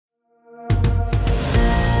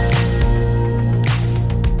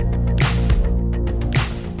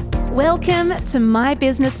Welcome to My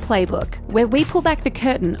Business Playbook, where we pull back the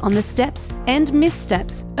curtain on the steps and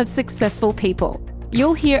missteps of successful people.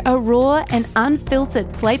 You'll hear a raw and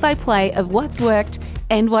unfiltered play-by-play of what's worked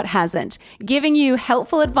and what hasn't, giving you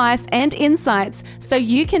helpful advice and insights so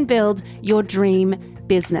you can build your dream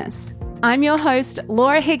business. I'm your host,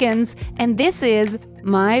 Laura Higgins, and this is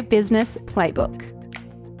My Business Playbook.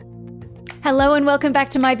 Hello and welcome back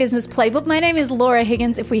to My Business Playbook. My name is Laura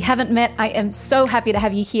Higgins. If we haven't met, I am so happy to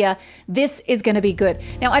have you here. This is going to be good.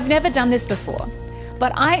 Now, I've never done this before,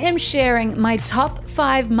 but I am sharing my top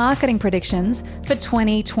 5 marketing predictions for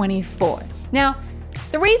 2024. Now,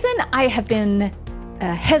 the reason I have been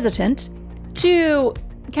hesitant to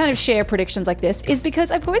kind of share predictions like this is because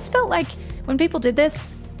I've always felt like when people did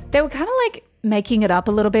this, they were kind of like making it up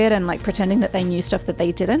a little bit and like pretending that they knew stuff that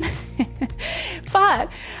they didn't.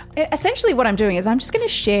 But essentially what I'm doing is I'm just going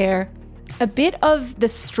to share a bit of the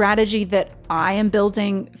strategy that I am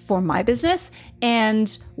building for my business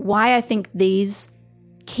and why I think these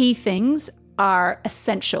key things are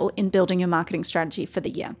essential in building your marketing strategy for the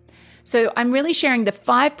year. So I'm really sharing the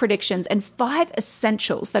 5 predictions and 5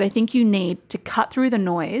 essentials that I think you need to cut through the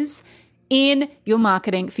noise in your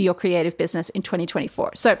marketing for your creative business in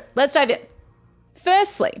 2024. So let's dive in.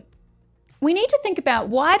 Firstly, we need to think about,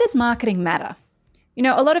 why does marketing matter? You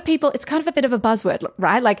know, a lot of people, it's kind of a bit of a buzzword,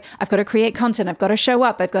 right? Like, I've got to create content, I've got to show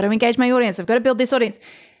up, I've got to engage my audience, I've got to build this audience.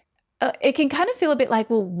 It can kind of feel a bit like,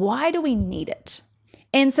 well, why do we need it?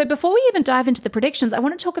 And so before we even dive into the predictions, I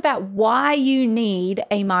want to talk about why you need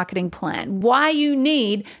a marketing plan, why you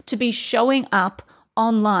need to be showing up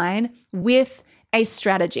online with a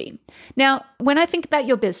strategy. Now, when I think about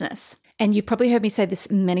your business, and you've probably heard me say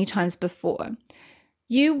this many times before,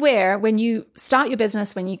 when you start your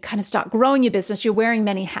business, when you kind of start growing your business, you're wearing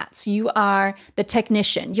many hats. You are the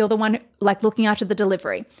technician. You're the one like looking after the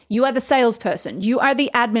delivery. You are the salesperson. You are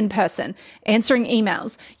the admin person answering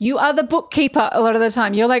emails. You are the bookkeeper a lot of the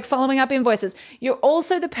time. You're like following up invoices. You're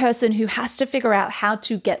also the person who has to figure out how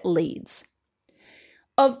to get leads.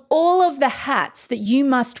 Of all of the hats that you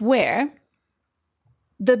must wear,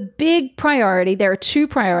 the big priority, there are 2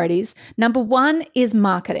 priorities. Number 1 is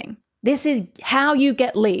marketing. This is how you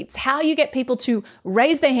get leads, how you get people to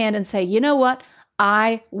raise their hand and say, you know what,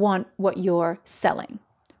 I want what you're selling,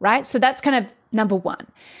 right? So that's kind of number 1.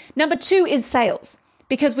 Number 2 is sales,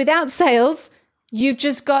 because without sales, you've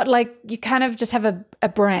just got you kind of just have a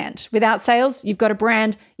brand. Without sales, you've got a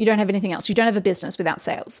brand, you don't have anything else. You don't have a business without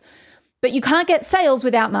sales. But you can't get sales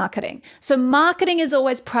without marketing. So marketing is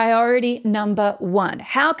always priority number 1.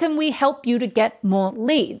 How can we help you to get more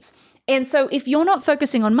leads? And so if you're not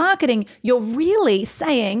focusing on marketing, you're really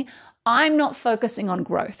saying, I'm not focusing on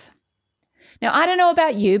growth. Now, I don't know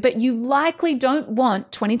about you, but you likely don't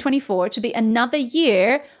want 2024 to be another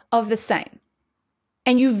year of the same.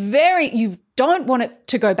 And you don't want it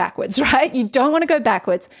to go backwards, right? You don't want to go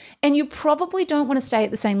backwards. And you probably don't want to stay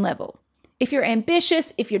at the same level. If you're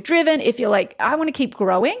ambitious, if you're driven, if you're like, I want to keep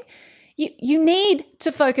growing, you need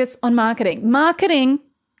to focus on marketing. Marketing,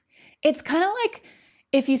 it's kind of like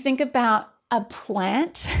if you think about a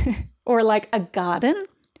plant or like a garden,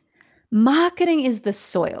 marketing is the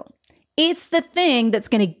soil. It's the thing that's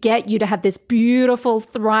going to get you to have this beautiful,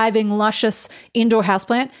 thriving, luscious indoor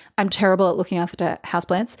houseplant. I'm terrible at looking after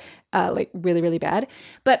houseplants, really, really bad.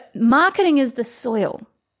 But marketing is the soil,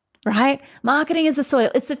 right? Marketing is the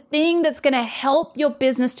soil. It's the thing that's going to help your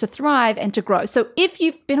business to thrive and to grow. So if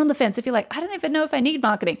you've been on the fence, if you're like, I don't even know if I need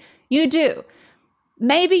marketing, you do.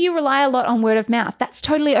 Maybe you rely a lot on word of mouth. That's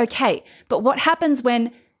totally okay. But what happens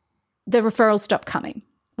when the referrals stop coming?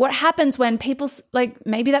 What happens when people,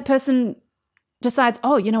 maybe that person decides,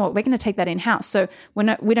 oh, you know what, we're going to take that in-house. So we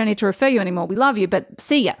don't need to refer you anymore. We love you, but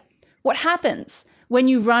see ya. What happens when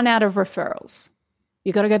you run out of referrals?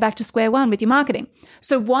 You got to go back to square one with your marketing.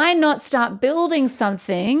 So why not start building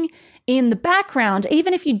something in the background?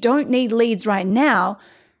 Even if you don't need leads right now,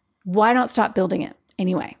 why not start building it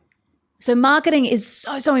anyway? So marketing is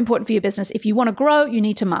so important for your business. If you want to grow, you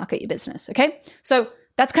need to market your business, okay? So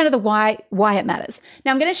that's kind of the why it matters.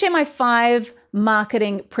 Now I'm going to share my 5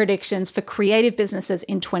 marketing predictions for creative businesses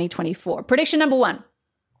in 2024. Prediction number 1,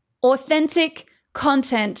 authentic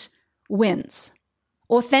content wins.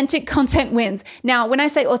 Authentic content wins. Now, when I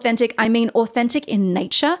say authentic, I mean authentic in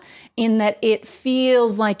nature, in that it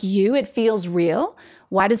feels like you, it feels real.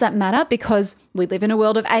 Why does that matter? Because we live in a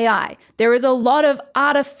world of AI. There is a lot of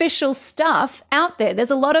artificial stuff out there.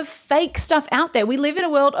 There's a lot of fake stuff out there. We live in a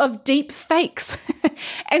world of deep fakes.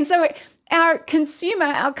 And so our consumer,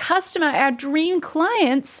 our customer, our dream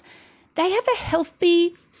clients, they have a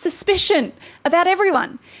healthy suspicion about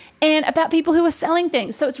everyone and about people who are selling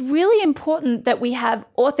things. So it's really important that we have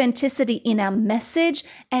authenticity in our message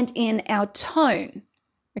and in our tone.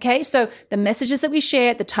 Okay, so the messages that we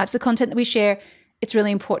share, the types of content that we share, it's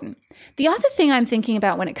really important. The other thing I'm thinking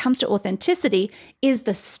about when it comes to authenticity is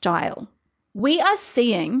the style. We are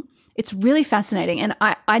seeing, it's really fascinating. And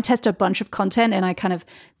I test a bunch of content and I kind of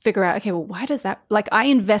figure out, okay, well, why does that, like I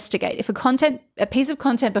investigate. If a piece of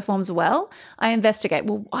content performs well, I investigate,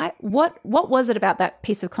 well, what was it about that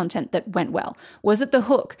piece of content that went well? Was it the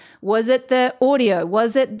hook? Was it the audio?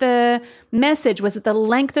 Was it the message? Was it the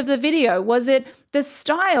length of the video? Was it the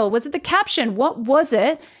style? Was it the caption? What was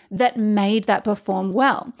it that made that perform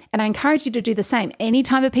well? And I encourage you to do the same.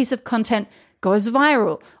 Anytime a piece of content goes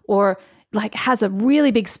viral or like has a really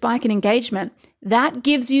big spike in engagement, that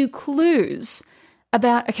gives you clues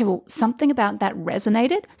about, okay, well, something about that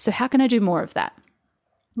resonated. So how can I do more of that?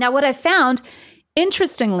 Now, what I found,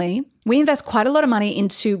 interestingly, we invest quite a lot of money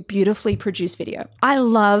into beautifully produced video. I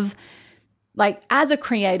love, like as a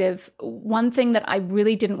creative, one thing that I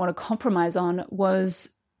really didn't want to compromise on was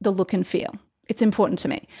the look and feel. It's important to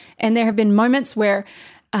me. And there have been moments where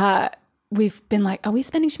we've been like, are we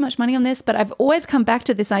spending too much money on this? But I've always come back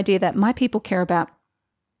to this idea that my people care about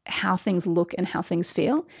how things look and how things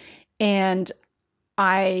feel. And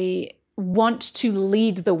I want to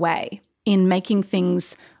lead the way in making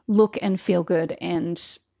things look and feel good and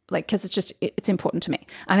like, because it's important to me.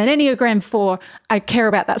 I'm an Enneagram 4. I care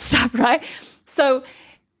about that stuff, right? So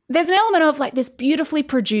there's an element of like this beautifully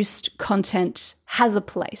produced content has a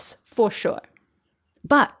place for sure.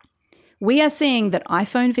 But we are seeing that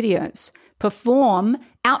iPhone videos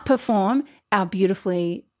outperform our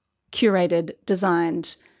beautifully curated,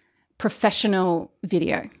 designed, professional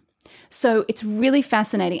video. So it's really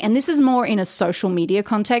fascinating. And this is more in a social media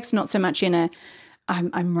context, not so much in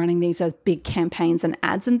I'm running these as big campaigns and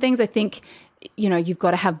ads and things. I think, you've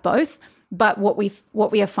got to have both. But what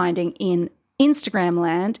we are finding in Instagram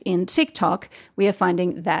land, in TikTok, we are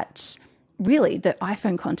finding that really the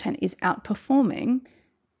iPhone content is outperforming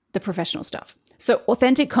the professional stuff. So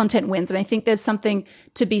authentic content wins. And I think there's something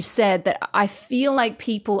to be said that I feel like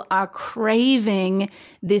people are craving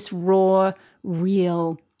this raw,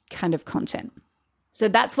 real kind of content. So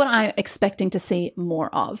that's what I'm expecting to see more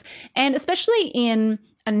of. And especially and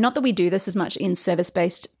not that we do this as much in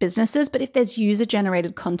service-based businesses, but if there's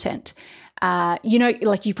user-generated content,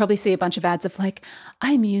 like you probably see a bunch of ads of like,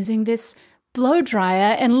 I'm using this blow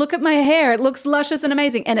dryer and look at my hair. It looks luscious and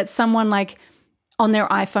amazing. And it's someone like on their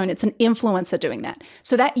iPhone, it's an influencer doing that.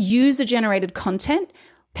 So that user-generated content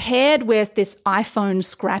paired with this iPhone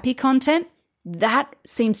scrappy content, that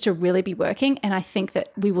seems to really be working. And I think that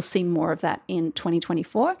we will see more of that in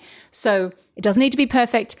 2024. So it doesn't need to be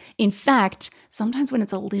perfect. In fact, sometimes when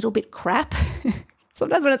it's a little bit crap,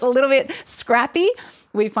 sometimes when it's a little bit scrappy,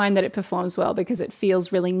 we find that it performs well because it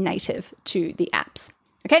feels really native to the apps.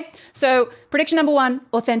 Okay, so prediction number 1,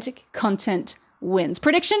 authentic content wins.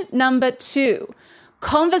 Prediction number 2,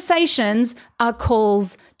 conversations are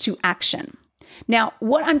calls to action. Now,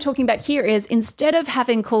 what I'm talking about here is instead of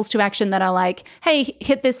having calls to action that are like, hey,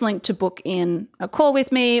 hit this link to book in a call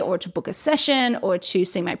with me or to book a session or to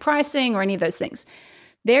see my pricing or any of those things,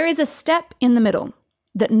 there is a step in the middle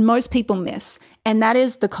that most people miss, and that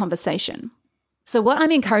is the conversation. So what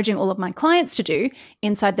I'm encouraging all of my clients to do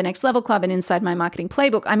inside the Next Level Club and inside my marketing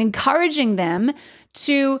playbook, I'm encouraging them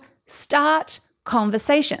to start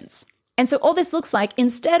conversations. And so all this looks like,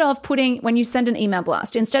 instead of when you send an email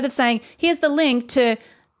blast, instead of saying, here's the link to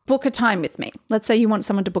book a time with me. Let's say you want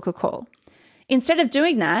someone to book a call. Instead of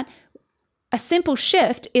doing that, a simple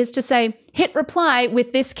shift is to say, hit reply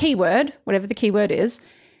with this keyword, whatever the keyword is,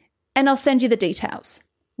 and I'll send you the details.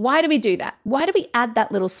 Why do we do that? Why do we add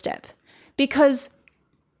that little step? Because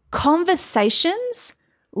conversations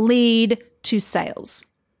lead to sales,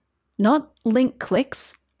 not link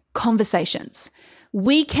clicks, conversations.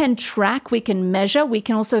 We can track, we can measure, we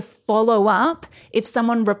can also follow up if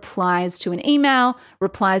someone replies to an email,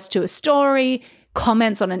 replies to a story,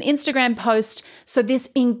 comments on an Instagram post. So this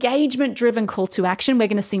engagement-driven call to action, we're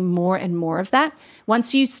going to see more and more of that.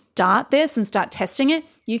 Once you start this and start testing it,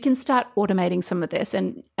 you can start automating some of this.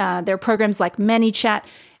 And there are programs like ManyChat,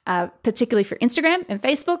 particularly for Instagram and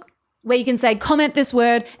Facebook, where you can say, comment this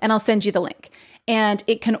word and I'll send you the link. And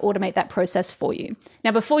it can automate that process for you.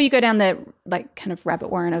 Now, before you go down the kind of rabbit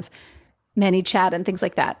warren of ManyChat and things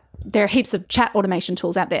like that, there are heaps of chat automation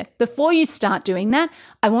tools out there. Before you start doing that,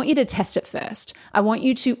 I want you to test it first. I want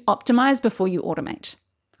you to optimize before you automate.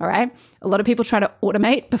 All right? A lot of people try to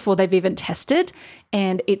automate before they've even tested,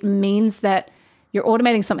 and it means that You're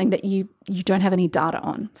automating something that you don't have any data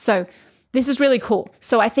on. So this is really cool.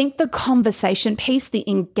 So I think the conversation piece, the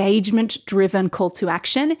engagement-driven call to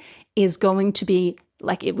action is going to be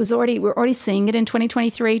like we're already seeing it in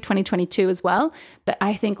 2023, 2022 as well. But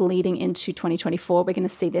I think leading into 2024, we're going to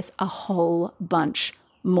see this a whole bunch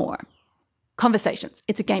more. Conversations.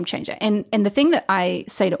 It's a game changer. And the thing that I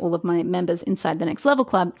say to all of my members inside the Next Level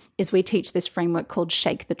Club is we teach this framework called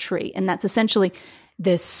Shake the Tree. And that's essentially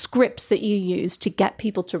the scripts that you use to get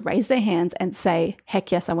people to raise their hands and say,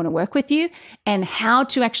 heck yes, I want to work with you, and how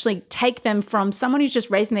to actually take them from someone who's just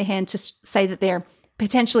raising their hand to say that they're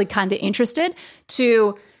potentially kind of interested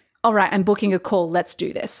to, all right, I'm booking a call, let's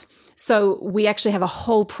do this. So we actually have a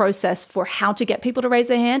whole process for how to get people to raise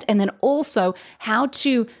their hand, and then also how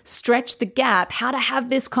to stretch the gap, how to have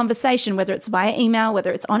this conversation, whether it's via email,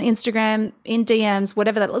 whether it's on Instagram, in DMs,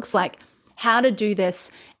 whatever that looks like, how to do this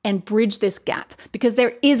and bridge this gap, because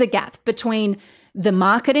there is a gap between the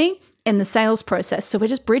marketing and the sales process. So we're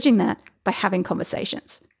just bridging that by having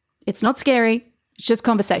conversations. It's not scary. It's just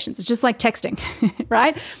conversations. It's just like texting,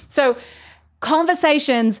 right? So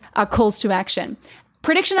conversations are calls to action.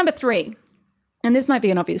 Prediction number 3, and this might be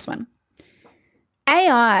an obvious one.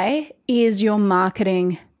 AI is your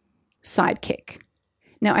marketing sidekick.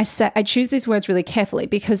 Now, I choose these words really carefully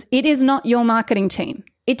because it is not your marketing team.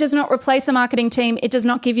 It does not replace a marketing team. It does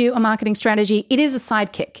not give you a marketing strategy. It is a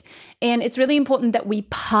sidekick. And it's really important that we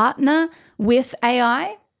partner with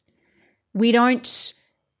AI. We don't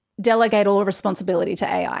delegate all responsibility to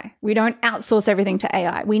AI. We don't outsource everything to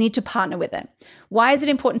AI. We need to partner with it. Why is it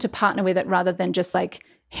important to partner with it rather than just like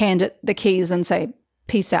hand it the keys and say,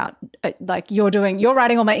 peace out, like you're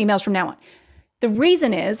writing all my emails from now on? The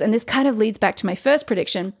reason is, and this kind of leads back to my first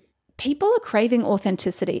prediction, people are craving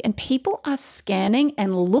authenticity and people are scanning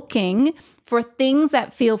and looking for things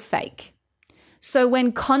that feel fake. So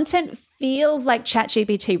when content feels like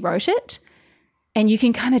ChatGPT wrote it, and you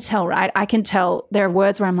can kind of tell, right? I can tell there are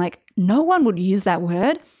words where I'm like, no one would use that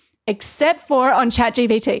word except for on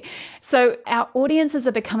ChatGPT. So our audiences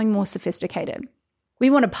are becoming more sophisticated. We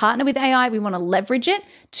want to partner with AI. We want to leverage it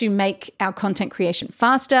to make our content creation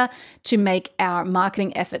faster, to make our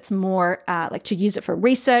marketing efforts more to use it for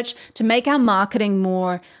research, to make our marketing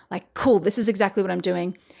more like, cool, this is exactly what I'm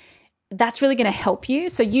doing. That's really going to help you.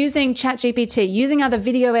 So using ChatGPT, using other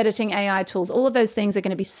video editing AI tools, all of those things are going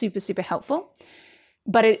to be super, super helpful.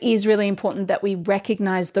 But it is really important that we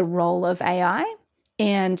recognize the role of AI.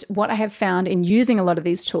 And what I have found in using a lot of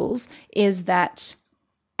these tools is that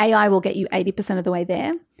AI will get you 80% of the way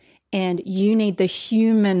there, and you need the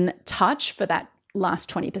human touch for that last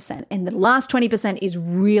 20%. And the last 20% is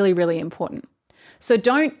really, really important. So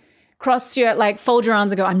don't fold your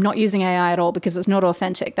arms and go, I'm not using AI at all because it's not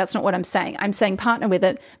authentic. That's not what I'm saying. I'm saying partner with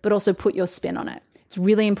it, but also put your spin on it. It's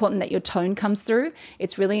really important that your tone comes through.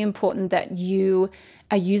 It's really important that you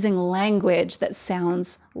are using language that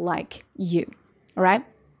sounds like you, all right?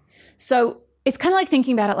 So it's kind of like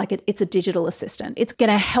thinking about it like it's a digital assistant. It's going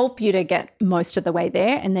to help you to get most of the way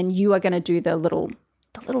there, and then you are going to do the little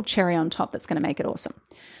cherry on top that's going to make it awesome.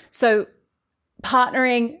 So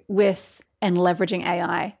partnering with and leveraging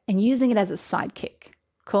AI and using it as a sidekick.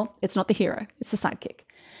 Cool? It's not the hero. It's the sidekick.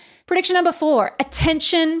 Prediction number 4,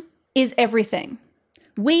 attention is everything.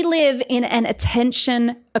 We live in an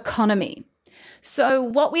attention economy. So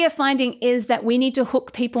what we are finding is that we need to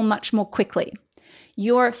hook people much more quickly.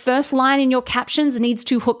 Your first line in your captions needs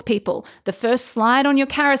to hook people. The first slide on your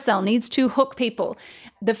carousel needs to hook people.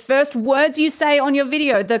 The first words you say on your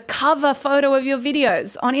video, the cover photo of your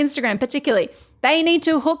videos on Instagram particularly, they need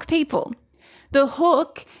to hook people. The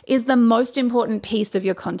hook is the most important piece of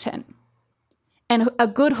your content. And a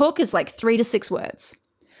good hook is like 3 to 6 words.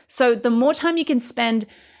 So the more time you can spend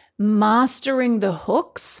mastering the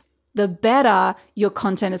hooks, the better your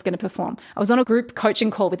content is going to perform. I was on a group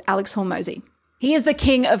coaching call with Alex Hormozy. He is the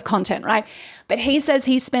king of content, right? But he says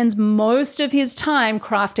he spends most of his time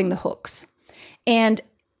crafting the hooks. And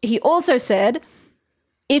he also said,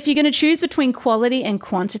 if you're going to choose between quality and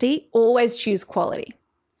quantity, always choose quality.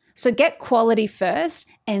 So get quality first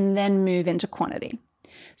and then move into quantity.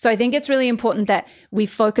 So I think it's really important that we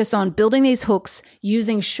focus on building these hooks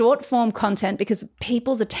using short form content because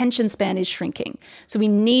people's attention span is shrinking. So we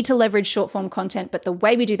need to leverage short form content, but the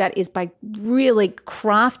way we do that is by really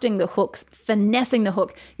crafting the hooks, finessing the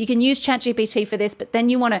hook. You can use ChatGPT for this, but then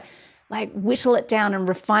you want to whittle it down and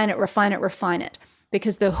refine it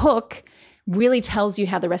because the hook really tells you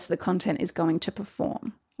how the rest of the content is going to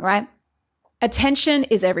perform, right? Attention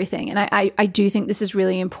is everything. And I do think this is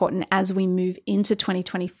really important as we move into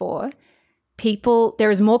 2024.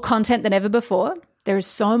 There is more content than ever before. There is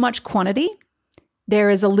so much quantity there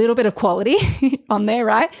is a little bit of quality on there,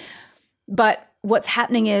 right? But what's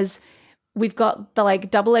happening is we've got the like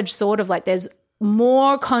double-edged sword of like there's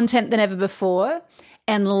more content than ever before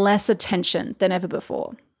and less attention than ever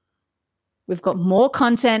before. We've got more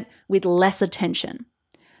content with less attention.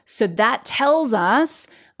 So that tells us,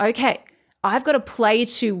 okay, I've got to play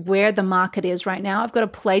to where the market is right now. I've got to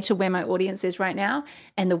play to where my audience is right now.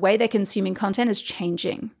 And the way they're consuming content is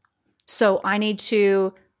changing. So I need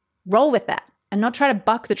to roll with that and not try to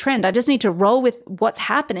buck the trend. I just need to roll with what's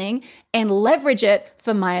happening and leverage it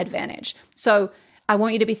for my advantage. So I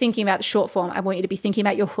want you to be thinking about the short form. I want you to be thinking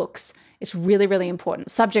about your hooks. It's really, really important.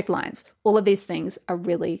 Subject lines. All of these things are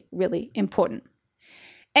really, really important.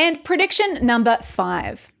 And prediction number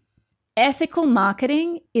 5. Ethical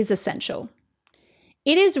marketing is essential.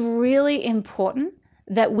 It is really important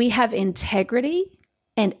that we have integrity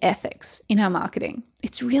and ethics in our marketing.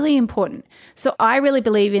 It's really important. So I really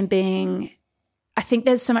believe in I think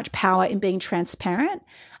there's so much power in being transparent.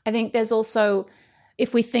 I think there's also,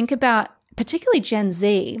 if we think about particularly Gen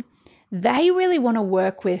Z, they really want to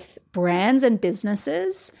work with brands and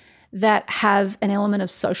businesses that have an element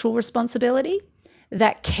of social responsibility,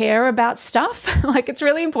 that care about stuff. Like it's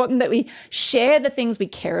really important that we share the things we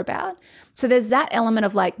care about. So there's that element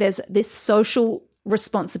of like, there's this social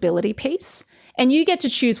responsibility piece, and you get to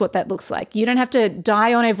choose what that looks like. You don't have to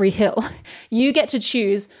die on every hill. You get to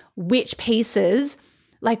choose which pieces,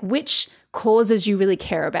 like which causes you really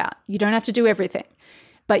care about. You don't have to do everything,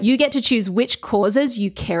 but you get to choose which causes you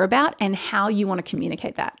care about and how you want to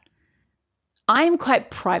communicate that. I am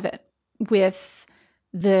quite private with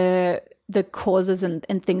the causes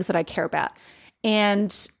and things that I care about.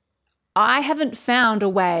 And I haven't found a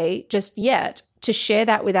way just yet to share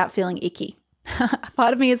that without feeling icky.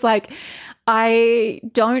 Part of me is like,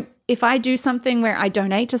 if I do something where I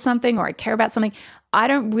donate to something or I care about something, I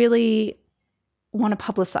don't really want to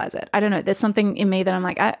publicize it. I don't know. There's something in me that I'm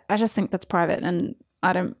like, I just think that's private, and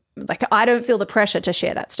I don't feel the pressure to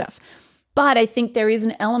share that stuff. But I think there is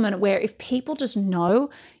an element where if people just know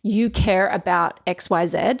you care about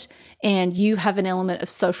XYZ and you have an element of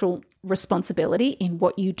social responsibility in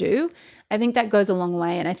what you do, I think that goes a long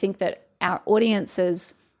way. And I think that our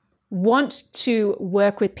audiences want to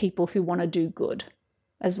work with people who want to do good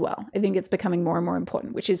as well. I think it's becoming more and more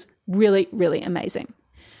important, which is really, really amazing.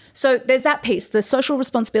 So there's that piece, the social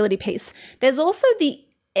responsibility piece. There's also the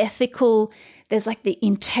ethical, there's like the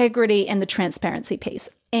integrity and the transparency piece.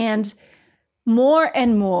 And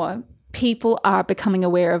more people are becoming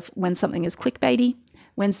aware of when something is clickbaity,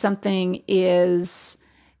 when something is,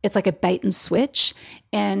 it's like a bait and switch.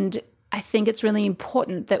 And I think it's really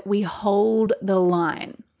important that we hold the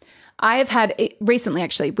line. I have had recently,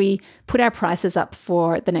 actually, we put our prices up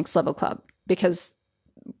for the Next Level Club because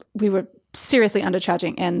we were seriously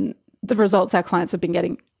undercharging, and the results our clients have been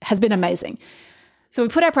getting has been amazing. So we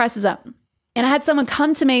put our prices up, and I had someone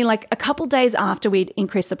come to me like a couple days after we'd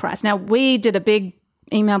increased the price. Now, we did a big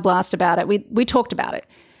email blast about it. We talked about it.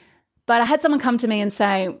 But I had someone come to me and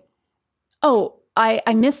say, oh,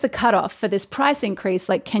 I missed the cutoff for this price increase.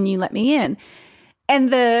 Like, can you let me in?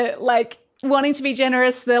 And the like wanting to be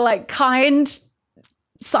generous, the like kind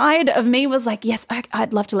side of me was like, yes,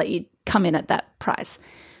 I'd love to let you come in at that price.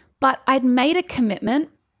 But I'd made a commitment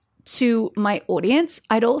to my audience.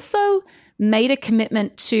 I'd also made a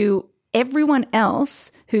commitment to everyone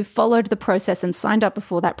else who followed the process and signed up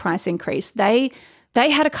before that price increase. They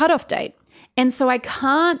had a cutoff date. And so I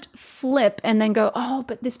can't flip and then go, oh,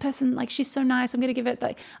 but this person, like, she's so nice, I'm going to give it,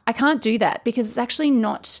 like, I can't do that because it's actually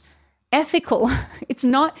not ethical. It's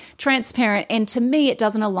not transparent. And to me, it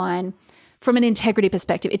doesn't align from an integrity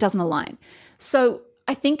perspective. It doesn't align. So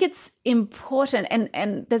I think it's important, and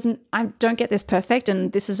I don't get this perfect,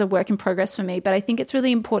 and this is a work in progress for me, but I think it's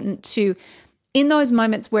really important to, in those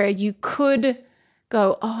moments where you could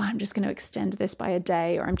go, oh, I'm just going to extend this by a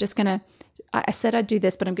day, or I said I'd do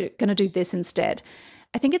this, but I'm going to do this instead.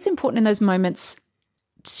 I think it's important in those moments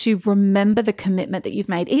to remember the commitment that you've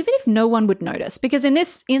made, even if no one would notice. Because in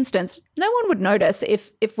this instance, no one would notice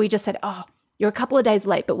if we just said, oh, you're a couple of days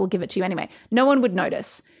late, but we'll give it to you anyway. No one would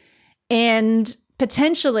notice. And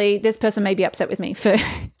potentially this person may be upset with me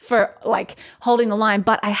for like holding the line,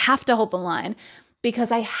 but I have to hold the line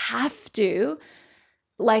because I have to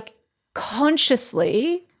like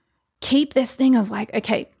consciously keep this thing of like,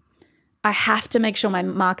 okay, I have to make sure my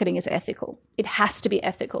marketing is ethical. It has to be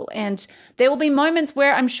ethical. And there will be moments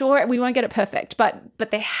where I'm sure we won't get it perfect, but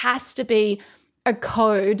there has to be a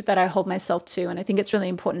code that I hold myself to. And I think it's really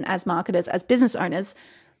important as marketers, as business owners,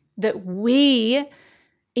 that we,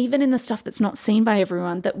 even in the stuff that's not seen by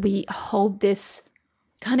everyone, that we hold this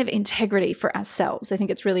kind of integrity for ourselves. I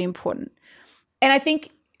think it's really important. And I think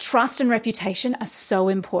trust and reputation are so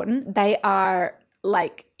important. They are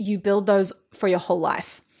like, you build those for your whole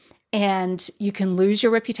life. And you can lose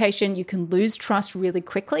your reputation. You can lose trust really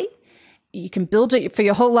quickly. You can build it for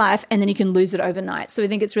your whole life, and then you can lose it overnight. So I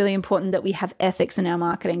think it's really important that we have ethics in our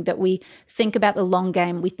marketing, that we think about the long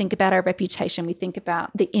game, we think about our reputation, we think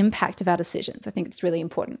about the impact of our decisions. I think it's really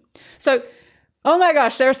important. So, oh my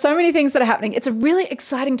gosh, there are so many things that are happening. It's a really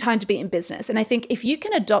exciting time to be in business. And I think if you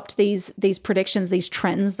can adopt these predictions, these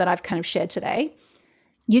trends that I've kind of shared today,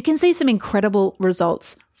 you can see some incredible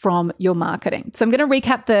results from your marketing. So I'm going to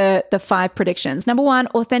recap the 5 predictions. Number 1,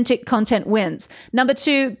 authentic content wins. Number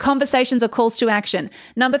 2, conversations are calls to action.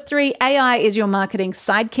 Number 3, AI is your marketing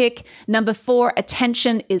sidekick. Number 4,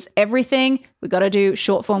 attention is everything. We got to do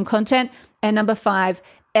short form content. And number 5,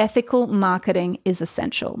 ethical marketing is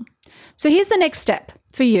essential. So here's the next step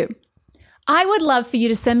for you. I would love for you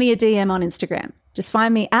to send me a DM on Instagram. Just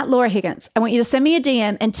find me at Laura Higgins. I want you to send me a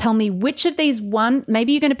DM and tell me which of these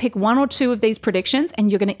maybe you're going to pick 1 or 2 of these predictions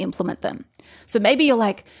and you're going to implement them. So maybe you're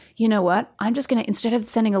like, you know what? I'm just going to, instead of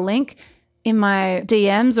sending a link in my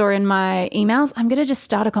DMs or in my emails, I'm going to just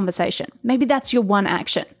start a conversation. Maybe that's your one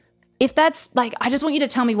action. If that's like, I just want you to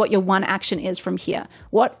tell me what your one action is from here.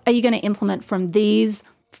 What are you going to implement from these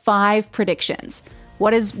 5 predictions?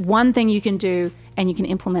 What is one thing you can do and you can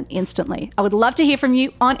implement instantly? I would love to hear from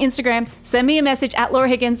you on Instagram. Send me a message at Laura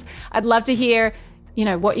Higgins. I'd love to hear,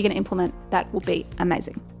 what you're going to implement. That will be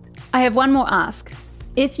amazing. I have one more ask.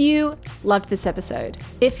 If you loved this episode,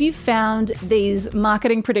 if you found these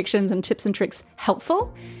marketing predictions and tips and tricks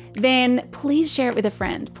helpful, then please share it with a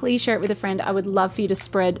friend. Please share it with a friend. I would love for you to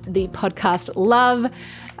spread the podcast love.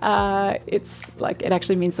 It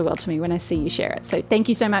actually means the world to me when I see you share it. So thank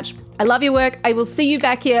you so much. I love your work. I will see you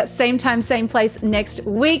back here, same time, same place next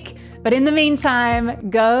week. But in the meantime,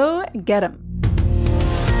 go get 'em.